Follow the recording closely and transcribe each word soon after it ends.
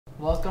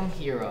Welcome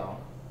hero.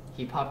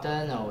 He popped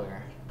out of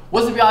nowhere.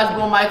 What's up, y'all?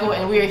 It's Michael,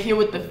 and we are here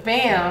with the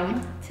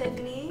fam.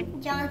 Tiffany.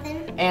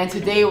 Jonathan. And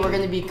today we're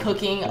gonna be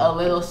cooking a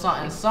little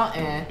something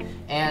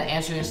and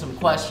answering some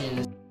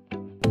questions.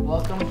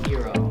 Welcome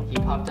hero. He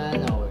popped out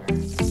of nowhere.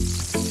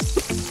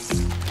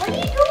 What are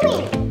you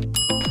doing?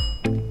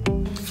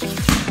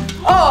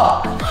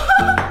 Oh!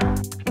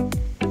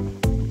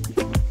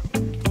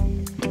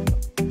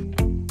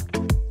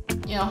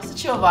 You know, it's a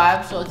chill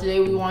vibe. So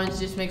today we wanted to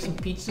just make some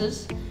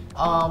pizzas.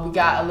 We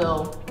got a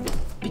little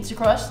pizza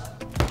crust.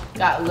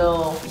 Got a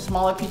little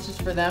smaller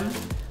pizzas for them.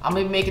 I'm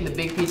gonna be making the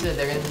big pizza.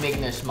 They're gonna be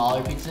making their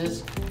smaller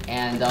pizzas.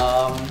 And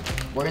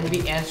we're gonna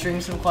be answering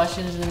some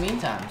questions in the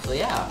meantime. So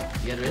yeah,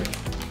 you guys ready?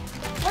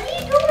 What are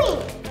you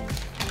doing?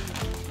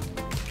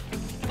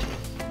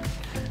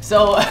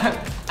 So,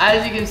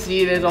 as you can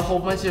see, there's a whole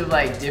bunch of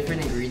like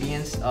different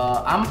ingredients.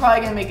 I'm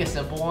probably gonna make a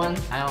simple one.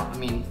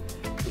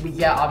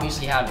 We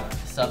obviously have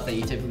stuff that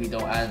you typically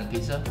don't add in the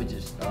pizza, which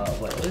is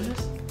what is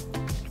this?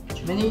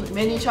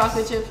 Mini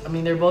chocolate chips. I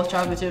mean, they're both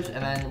chocolate chips,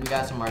 and then we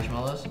got some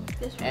marshmallows.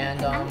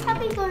 And I'm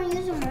probably going to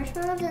use the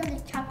marshmallows and the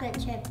chocolate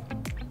chip.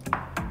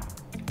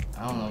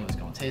 I don't know if it's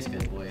gonna taste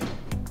good, boy.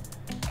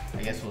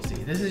 I guess we'll see.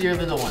 This is your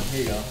little one.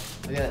 Here you go.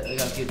 Look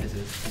how cute this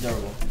is.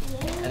 Adorable.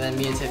 Yeah. And then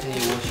me and Tiffany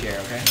will share,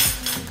 okay?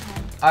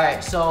 All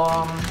right. So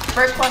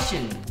first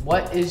question: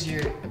 what is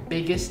your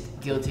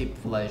biggest guilty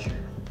pleasure?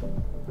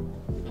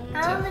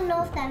 I don't even know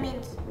what that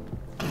means.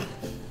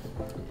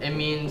 It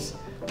means,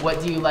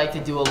 what do you like to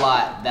do a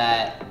lot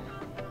that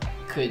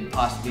could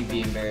possibly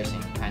be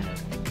embarrassing, kind of?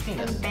 I think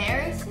that's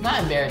Embarrassing?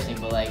 not embarrassing,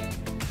 but like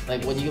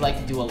what do you like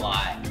to do a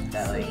lot?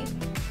 That like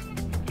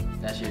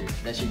that's your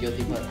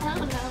guilty pleasure. I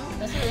don't know.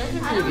 That's your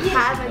I don't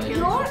have a guilty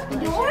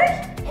pleasure. Yours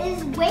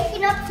is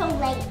waking up so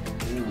late.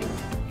 Ooh,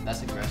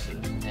 that's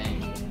aggressive.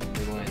 Dang,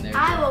 we're going in there.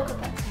 I woke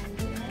up at 10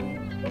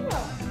 today.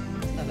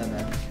 It's not that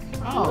bad.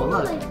 Oh,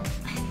 look. I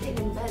stayed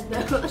in bed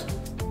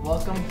though.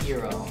 Welcome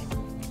hero.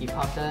 He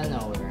popped out of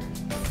nowhere.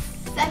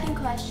 Second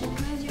question,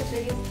 who is your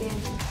biggest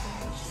dancing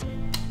crush?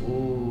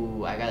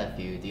 Ooh, I got a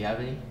few. Do you have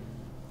any?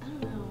 I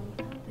don't know,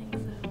 I don't think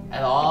so.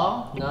 At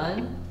all?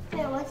 None?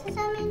 Wait, what does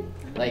that mean?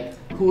 Like,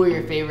 who are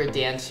your favorite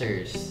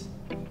dancers?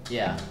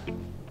 Yeah.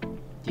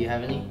 Do you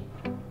have any?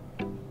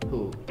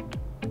 Who?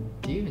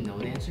 Do you even know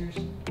dancers?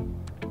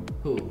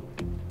 Who?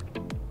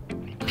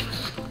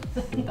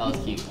 That was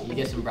cute. You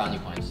get some brownie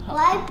points.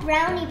 Why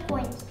brownie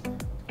points?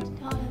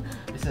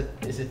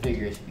 It's a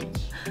figure of speech.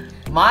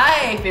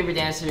 My favorite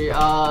dance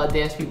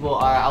people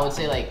are, I would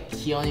say, like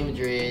Keone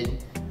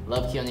Madrid.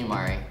 Love Keone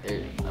Mari.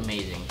 They're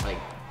amazing. Like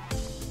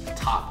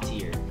top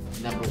tier,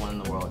 #1 in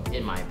the world,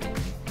 in my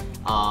opinion.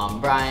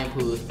 Brian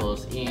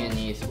Puspos, Ian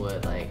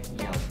Eastwood, like,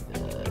 you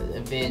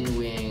know, Vin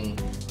Wing,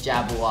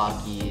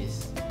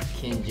 Jabberwockies,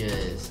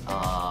 Kinjas,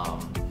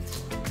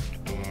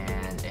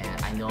 and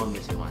I know I'm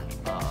missing one.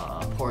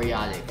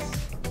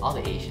 Poriotics, all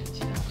the Asians,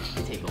 you know,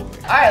 they take over.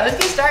 All right, let's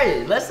get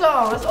started. Let's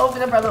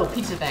open up our little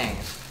pizza thing.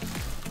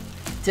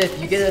 Tiff,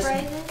 you get us.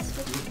 Spray this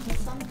with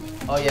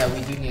something? Oh yeah,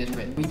 we do need to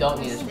spray. We don't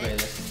need to spray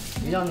this.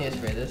 We don't need to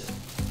spray this.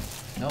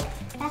 Nope.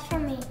 That's for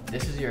me.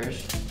 This is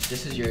yours.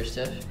 This is yours,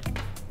 Tiff.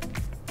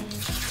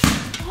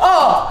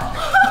 Oh!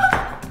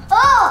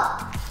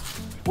 Oh!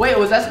 Wait,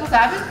 was that supposed to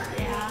happen?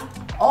 Yeah.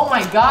 Oh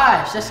my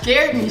gosh, that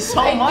scared me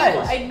so much.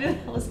 I knew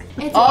that was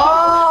gonna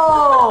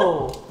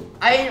Oh!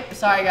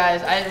 Sorry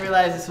guys, I didn't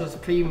realize this was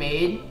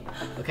pre-made,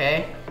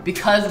 okay?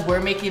 Because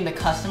we're making the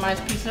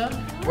customized pizza,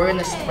 we're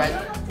gonna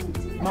spread.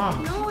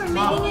 Mom. No, we're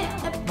Mom, making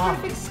it a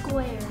perfect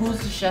square. Who's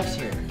the chefs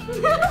here?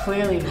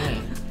 Clearly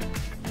me.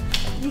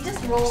 You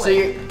just roll So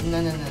it. you're, no.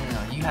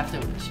 You have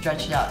to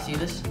stretch it out. See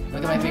this?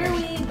 Look at my fingers.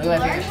 Look at my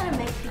Learn fingers. how to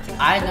make pizza.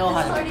 I know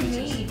how to This make is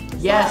already pizzas.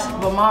 made. Yes, So-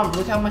 but Mom,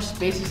 look how much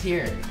space is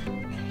here.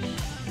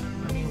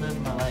 Let me live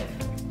my life.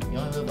 You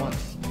only live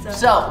once.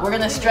 So we're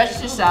gonna stretch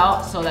this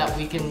out so that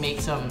we can make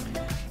some.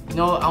 You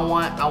know, I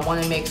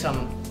want to make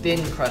some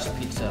thin crust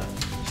pizza.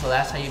 So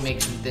that's how you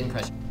make some thin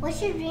crust.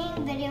 What's your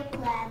dream video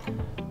collab?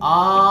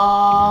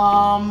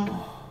 Oh,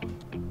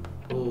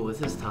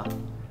 this is tough.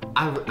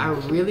 I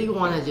really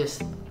want to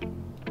just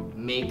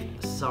make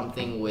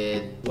something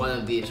with one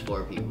of these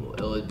 4 people.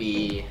 It would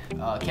be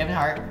Kevin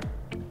Hart,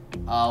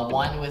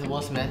 one with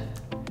Will Smith,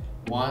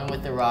 one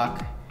with The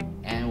Rock,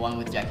 and one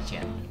with Jackie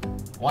Chan.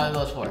 One of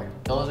those 4.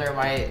 Those are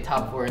my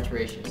top 4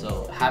 inspirations.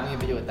 So having a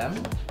video with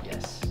them,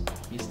 yes,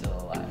 he's still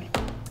alive.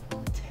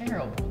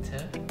 Terrible,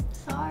 Tiff.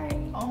 Sorry.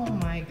 Oh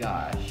my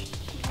gosh.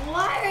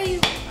 Why are you?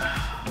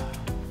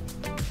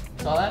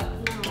 Saw that? No,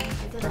 I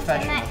didn't.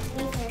 Professional.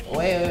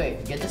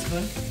 Wait. Get the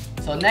spoon.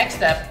 So next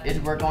step is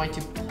we're going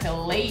to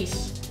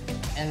place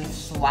and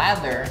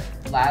lather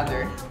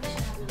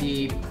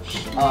the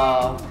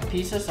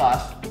pizza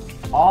sauce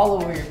all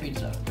over your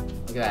pizza.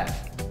 Look at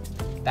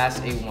that. That's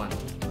a 1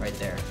 right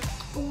there.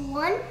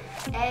 1.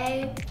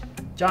 A.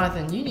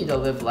 Jonathan, you need to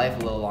live life a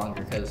little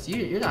longer because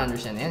you're not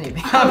understanding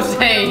anything I'm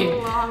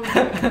saying.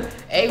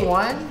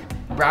 A1?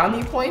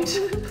 Brownie points?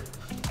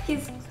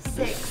 He's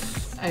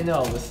 6. I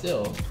know, but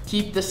still.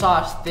 Keep the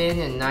sauce thin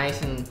and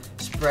nice and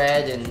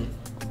spread and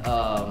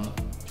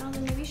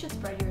Jonathan, maybe you should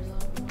spread yours a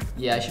little more.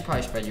 Yeah, I should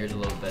probably spread yours a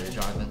little better,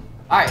 Jonathan.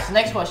 All right, so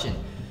next question.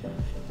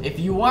 If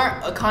you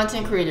weren't a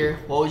content creator,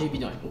 what would you be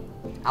doing?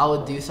 I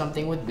would do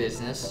something with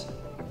business,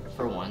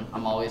 for one.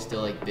 I'm always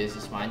still like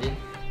business minded.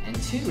 And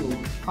two,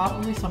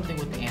 probably something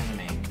with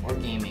anime or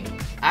gaming.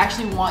 I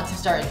actually want to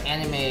start an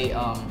anime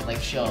like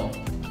show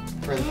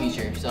for the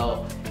future.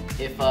 So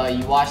if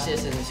you watch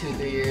this in 2,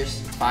 3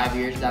 years, 5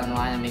 years down the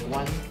line and make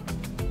one,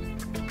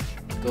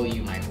 go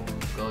you, Michael.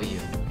 Go you.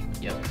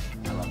 Yep,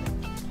 I love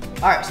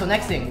it. All right, so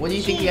next thing, what do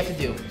you think you have to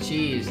do?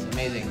 Cheese,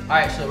 amazing. All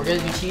right, so we're gonna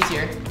do cheese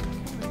here.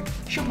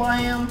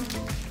 Shabam.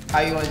 How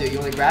you wanna do it? You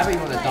wanna grab it or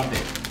you wanna dump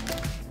it?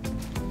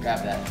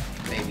 Grab that,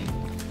 baby.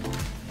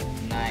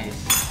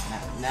 Nice.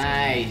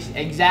 Nice,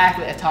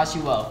 exactly. I taught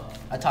you well.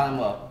 I taught him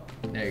well.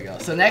 There you go.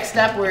 So next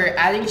step, we're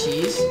adding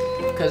cheese,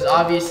 because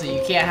obviously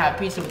you can't have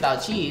pizza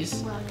without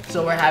cheese.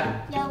 So we're having.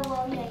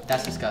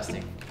 That's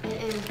disgusting.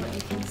 It is, but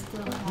you can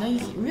still have. No,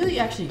 you really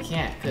actually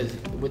can't, because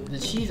with the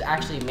cheese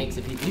actually makes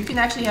the pizza. You can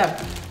actually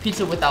have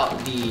pizza without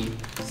the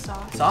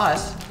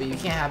sauce, but you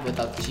can't have it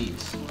without the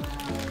cheese.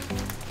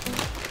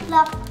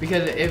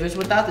 Because if it's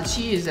without the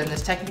cheese, then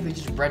it's technically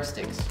just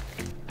breadsticks.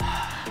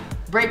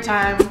 Break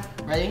time.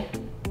 Ready?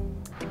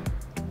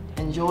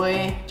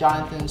 Enjoy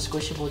Jonathan's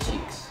squishable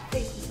cheeks.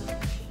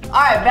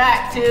 Alright,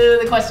 back to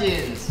the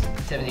questions.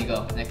 Tiffany,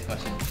 go. Next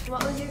question.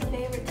 What was your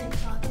favorite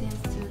TikTok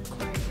dance to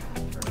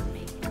choreograph or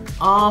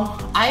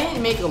make? I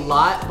didn't make a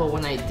lot, but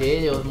when I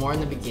did, it was more in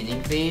the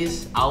beginning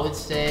phase. I would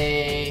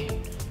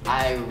say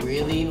I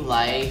really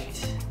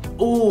liked.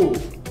 Ooh,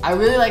 I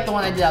really liked the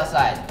one I did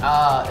outside.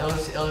 It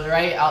was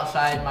right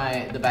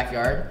outside the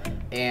backyard,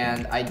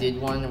 and I did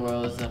one where it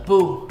was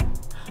boo,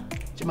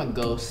 I'm a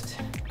ghost.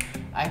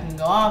 I can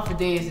go on for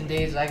days and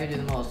days. I can do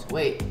the most.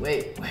 Wait,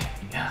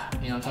 yeah.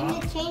 You know what I'm talking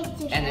about? And you changed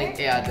the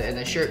shirt? And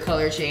the shirt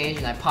color changed,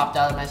 and I popped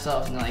out of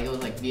myself, and like it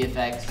was like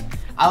VFX.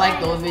 I like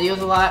those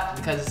videos a lot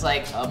because it's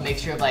like a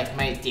mixture of like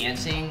my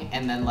dancing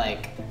and then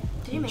like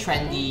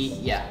trendy.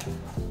 Yeah.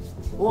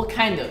 Well,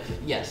 kind of.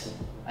 Yes,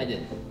 I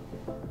did.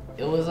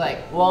 It was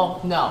like, well,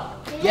 no.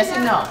 Yes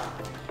and no.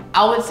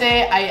 I would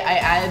say I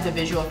added the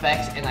visual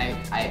effects and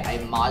I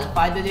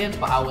modified the dance,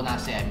 but I would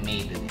not say I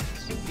made the dance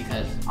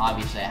because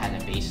obviously I had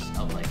a base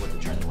of like what the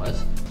trend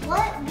was.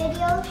 What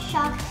video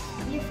shocked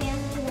your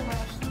family the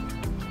most?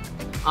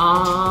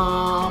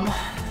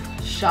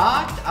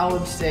 Shocked, I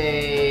would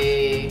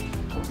say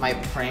my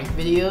prank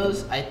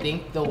videos. I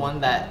think the one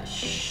that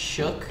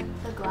shook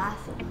The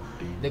glass in the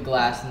eye. the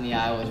glass in the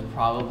eye was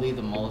probably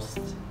the most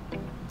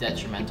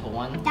detrimental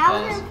one. That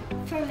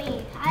was for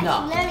me.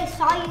 I literally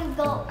saw you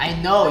go. I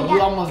know,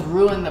 you almost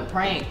ruined the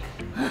prank.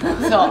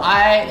 so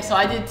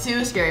I did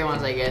two scary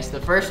ones, I guess.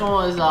 The first one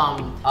was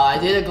I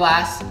did a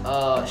glass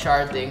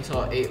shard thing,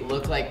 so it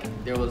looked like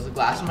there was a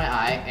glass in my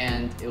eye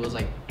and it was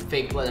like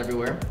fake blood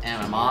everywhere.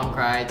 And my mom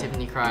cried,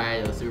 Tiffany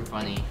cried, it was super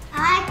funny.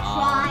 I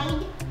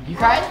cried. You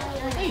cried?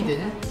 No, you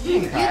didn't.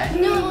 You didn't cry.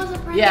 You knew it was a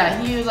prank?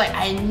 Yeah, he was like,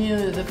 I knew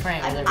it was a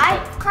prank. I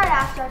cried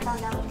after I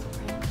found out it was a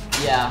prank.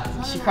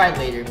 Yeah, she cried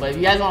later. But if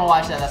you guys want to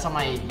watch that, that's on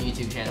my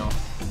YouTube channel.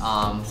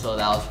 So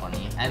that was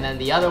funny. And then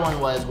the other one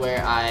was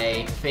where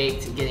I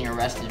faked getting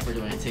arrested for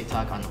doing a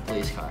TikTok on the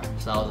police car.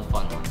 So that was a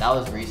fun one. That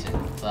was recent.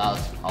 So that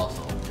was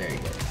also very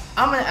good.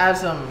 I'm gonna add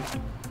some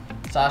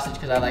sausage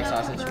because I like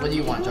sausage. What do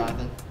you want,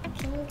 Jonathan?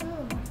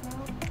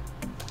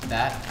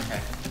 That? Okay.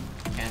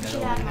 Hand that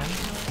over to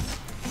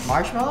him.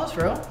 Marshmallows,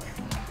 for real?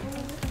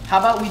 How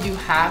about we do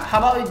half? How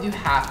about we do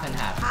half and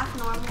half? Half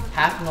normal.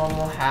 Half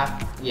normal,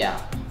 half, yeah,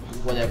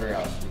 whatever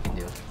else we can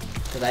do.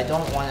 Because I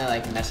don't want to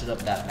like mess it up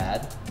that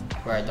bad,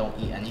 where I don't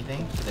eat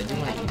anything. Because I do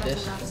want to eat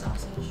this.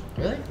 Sausage.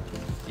 Really?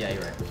 Yeah,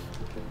 you're right.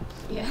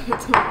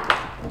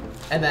 Yeah.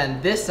 And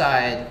then this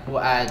side, we'll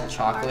add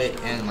chocolate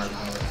and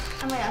marshmallows.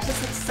 Oh my gosh,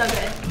 this looks so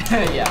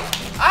good. Yeah.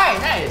 All right,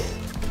 nice.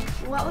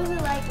 What was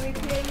it like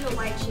recreating the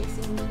white chick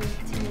scene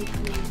to make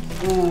me?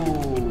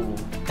 Ooh,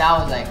 that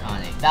was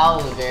iconic. That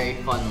was a very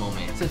fun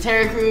moment. So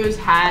Terry Crews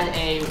had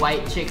a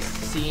white chicks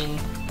scene,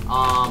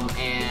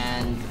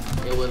 and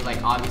it was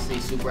like obviously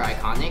super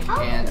iconic,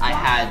 and I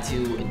had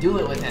to do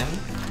it with him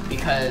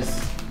because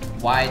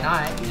why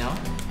not, you know?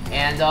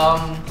 And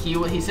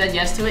he said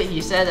yes to it.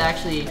 He said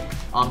actually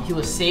he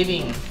was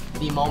saving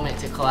the moment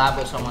to collab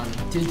with someone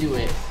to do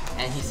it,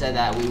 and he said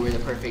that we were the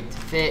perfect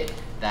fit,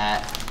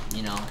 that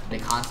you know, the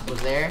concept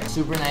was there.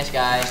 Super nice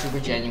guy, super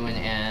genuine,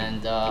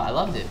 and I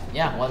loved it.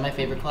 Yeah, one of my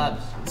favorite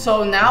collabs.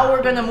 So now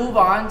we're gonna move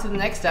on to the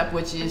next step,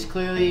 which is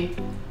clearly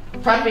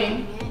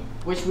prepping,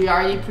 which we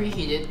already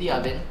preheated the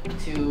oven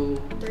to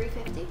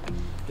 350.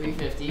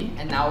 350,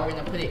 and now we're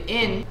gonna put it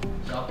in.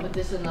 So I'll put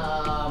this in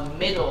the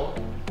middle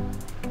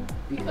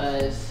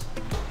because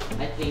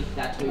I think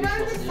that's what you're Put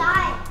it on supposed the to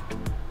side,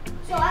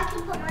 so I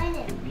can put mine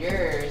in. do.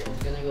 Yours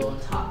is gonna go on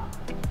top.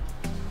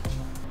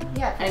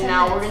 Yeah. And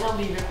now we're gonna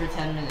leave it for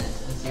 10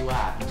 minutes and see what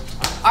happens.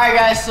 Alright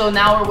guys, so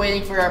now we're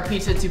waiting for our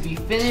pizza to be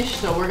finished.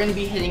 So we're gonna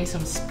be hitting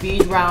some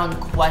speed round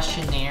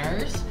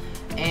questionnaires.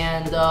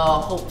 And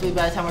hopefully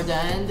by the time we're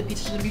done, the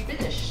pizza's gonna be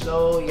finished.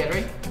 So you guys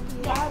ready?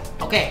 Yeah.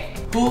 Okay,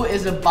 who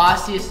is the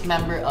bossiest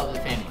member of the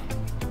family?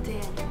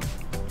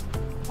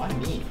 Deanna. Why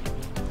me?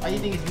 Why do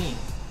you think it's me?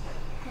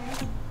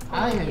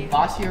 I don't even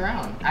boss you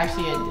around.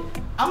 Actually,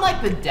 I'm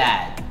like the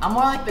dad. I'm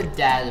more like the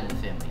dad of the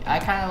family. I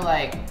kind of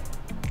like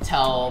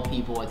tell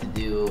people what to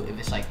do if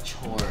it's like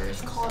chores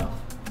and stuff.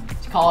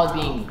 It's called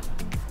being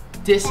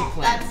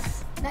disciplined.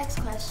 Next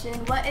question.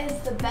 What is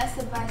the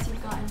best advice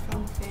you've gotten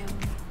from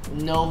family?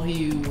 Know who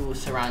you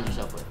surround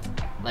yourself with.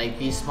 Like,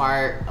 be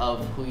smart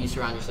of who you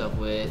surround yourself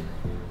with.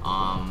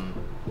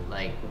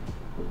 Like,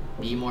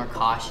 be more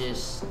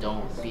cautious.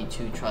 Don't be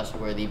too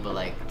trustworthy, but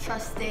like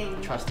trusting.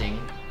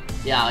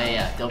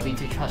 Yeah. Don't be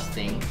too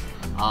trusting.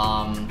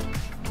 And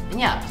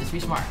yeah, just be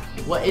smart.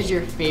 What is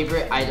your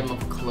favorite item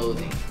of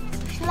clothing?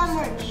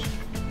 Slummers.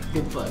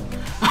 Good plug.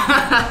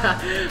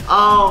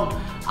 I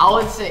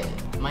would say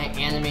my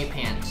anime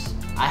pants.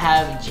 I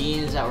have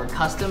jeans that were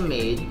custom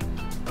made,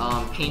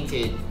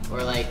 painted,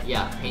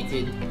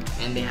 painted,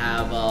 and they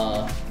have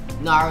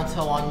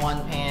Naruto on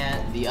one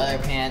pant, the other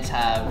pants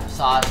have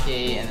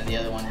Sasuke, and then the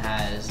other one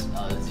has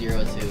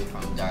Zero Two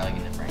from Darling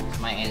in the Franxx.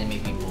 My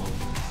anime people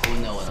will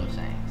know what I'm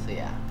saying, so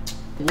yeah.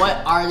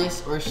 What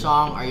artist or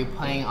song are you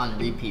playing on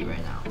repeat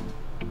right now?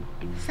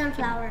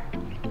 Sunflower.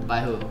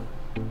 By who?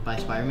 By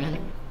Spider-Man?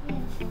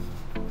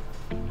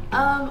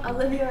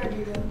 Olivia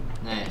Rodrigo.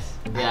 Nice.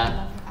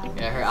 Yeah,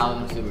 her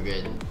album's super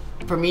good.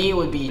 For me, it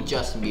would be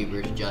Justin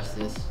Bieber's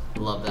Justice.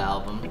 Love that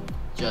album.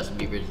 Justin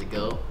Bieber's the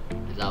GOAT.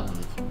 His album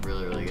is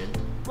really, really good.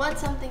 What's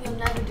something you'll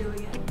never do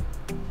again?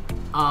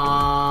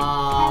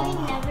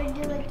 Probably never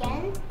do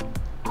again.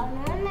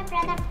 Ignore my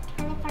brother for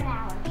 24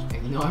 hours.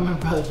 Ignore my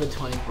brother for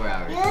 24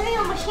 hours. You literally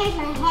almost shaved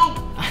my head.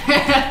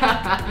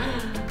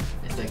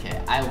 It's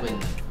okay. I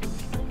wouldn't.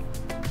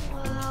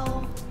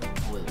 Wow. I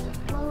wouldn't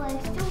have done Well, I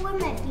still wear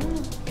my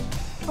beanie.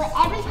 But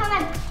every time I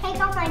take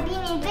off my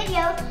beanie in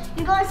videos,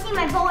 you're going to see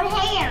my bald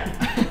hair.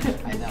 it.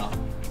 I know.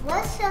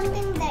 What's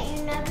something that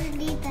you never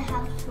leave the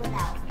house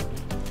without?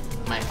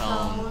 My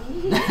phone.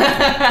 My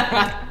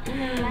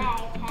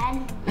iPad.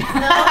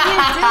 No, you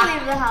do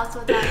leave the house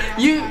without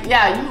your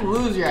iPad. You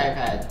lose your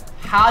iPad.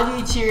 How do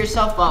you cheer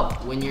yourself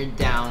up when you're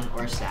down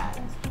or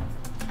sad?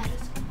 I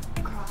just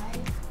cry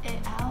it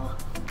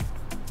out.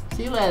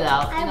 So you let it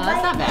out. You know,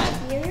 that's not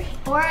bad.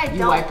 Or I don't.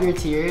 You wipe your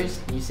tears.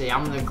 You say,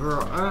 I'm the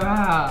girl.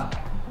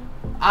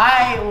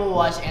 I will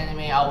watch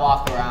anime. I'll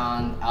walk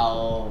around.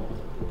 I'll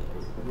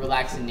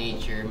relax in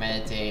nature,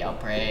 meditate. I'll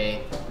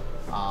pray,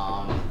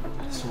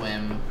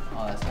 swim,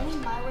 all that stuff.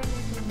 My way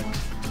makes me more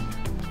sad.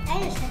 I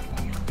just sit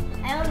there.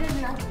 I don't do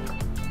nothing.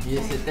 You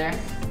just sit there?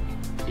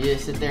 You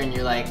just sit there and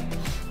you're like,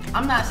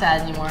 I'm not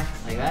sad anymore.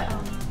 Like that? No.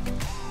 I'm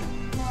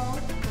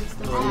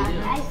still What do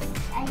you sad.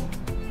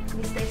 do?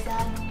 We stay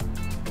sad.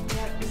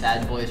 Yep.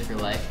 Sad boys for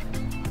life.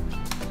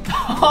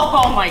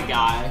 Oh my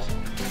gosh.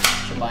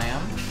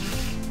 Shabam.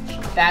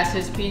 That's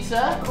his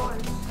pizza. Of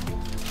course.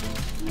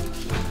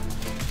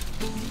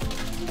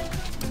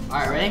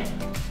 Alright, ready?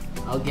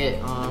 I'll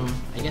get,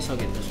 I guess I'll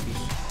get this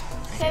piece.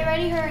 Okay,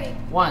 ready, hurry.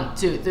 1,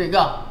 2, 3,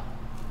 go.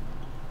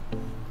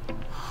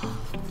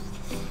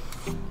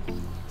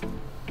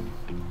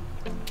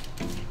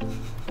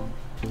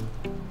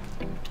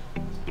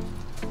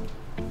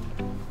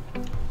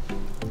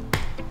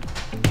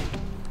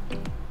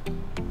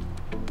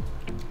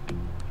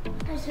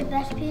 That's the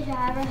best pizza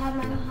I ever had in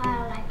my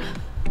entire life.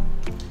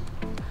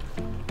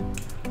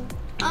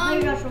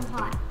 It's just so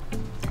hot.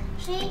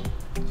 See?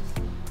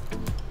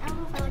 I don't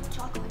know if I like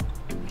chocolate.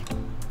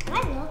 I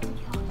love the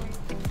chocolate.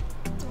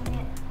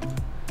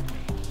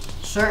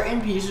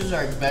 Certain pieces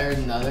are better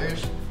than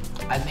others.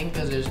 I think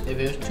because if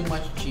there's too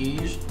much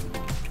cheese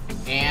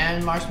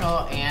and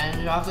marshmallow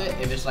and chocolate,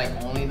 if it's like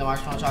only the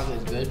marshmallow chocolate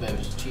is good, but if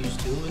it's cheese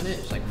too with it,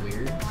 it's like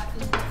weird.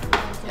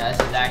 Yeah,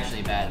 this is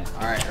actually bad.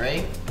 Alright,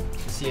 ready?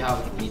 Let's see how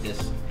we can eat this.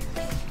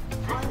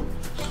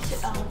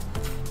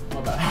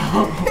 What about?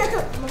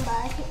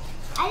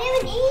 I didn't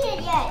even eat it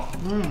yet.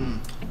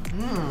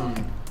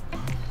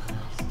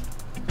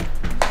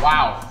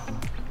 Wow.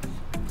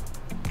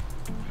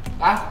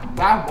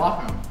 That's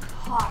awesome.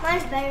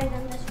 Mine's better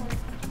than this one.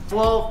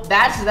 Well,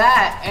 that's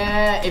that.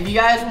 And if you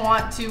guys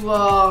want to,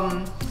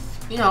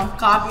 you know,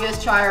 copy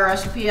us, try our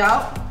recipe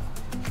out,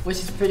 which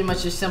is pretty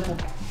much just simple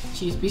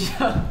cheese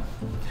pizza.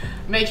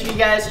 Make sure you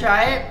guys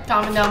try it.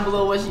 Comment down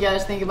below what you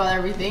guys think about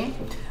everything.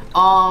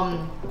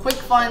 Quick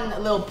fun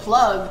little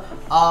plug.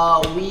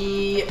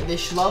 The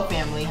Schlo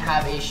family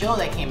have a show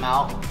that came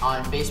out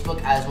on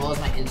Facebook as well as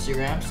my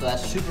Instagram, so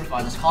that's super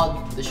fun. It's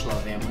called the Schlo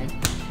family,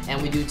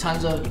 and we do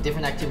tons of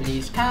different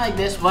activities, kind of like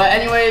this. But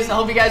anyways, I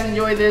hope you guys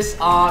enjoyed this.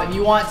 If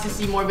you want to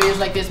see more videos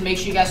like this, make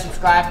sure you guys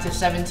subscribe to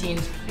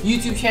 17's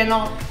YouTube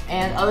channel.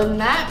 And other than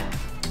that,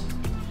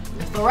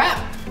 it's a wrap.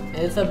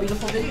 It's a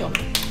beautiful video.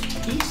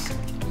 Peace,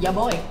 ya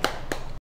boy.